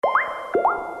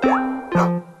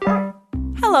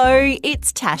Hello,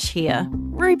 it's Tash here.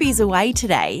 Ruby's away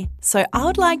today, so I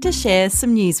would like to share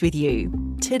some news with you.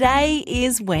 Today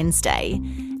is Wednesday,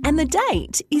 and the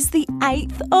date is the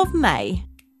 8th of May.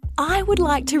 I would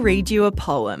like to read you a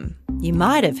poem. You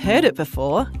might have heard it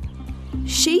before.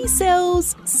 She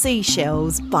sells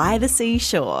seashells by the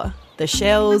seashore. The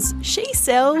shells she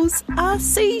sells are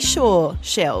seashore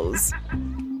shells.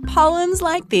 Poems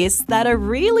like this that are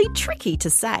really tricky to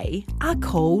say are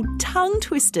called tongue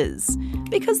twisters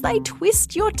because they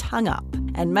twist your tongue up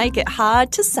and make it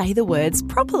hard to say the words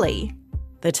properly.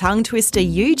 The tongue twister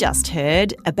you just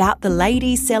heard about the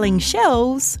lady selling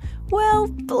shells, well,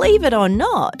 believe it or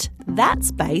not,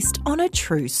 that's based on a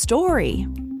true story.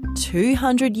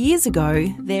 200 years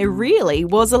ago, there really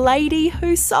was a lady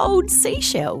who sold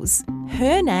seashells.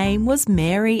 Her name was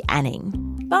Mary Anning.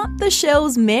 But the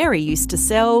shells Mary used to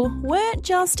sell weren't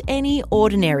just any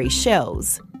ordinary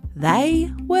shells. They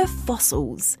were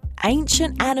fossils,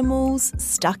 ancient animals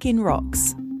stuck in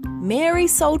rocks. Mary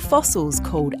sold fossils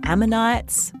called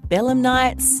ammonites,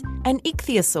 belemnites, and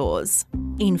ichthyosaurs.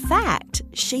 In fact,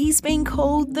 she's been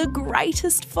called the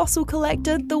greatest fossil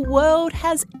collector the world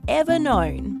has ever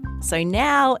known. So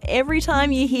now, every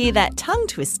time you hear that tongue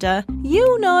twister,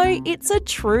 you'll know it's a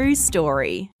true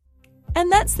story.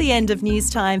 And that's the end of news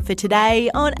time for today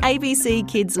on ABC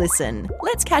Kids Listen.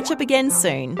 Let's catch up again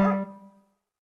soon.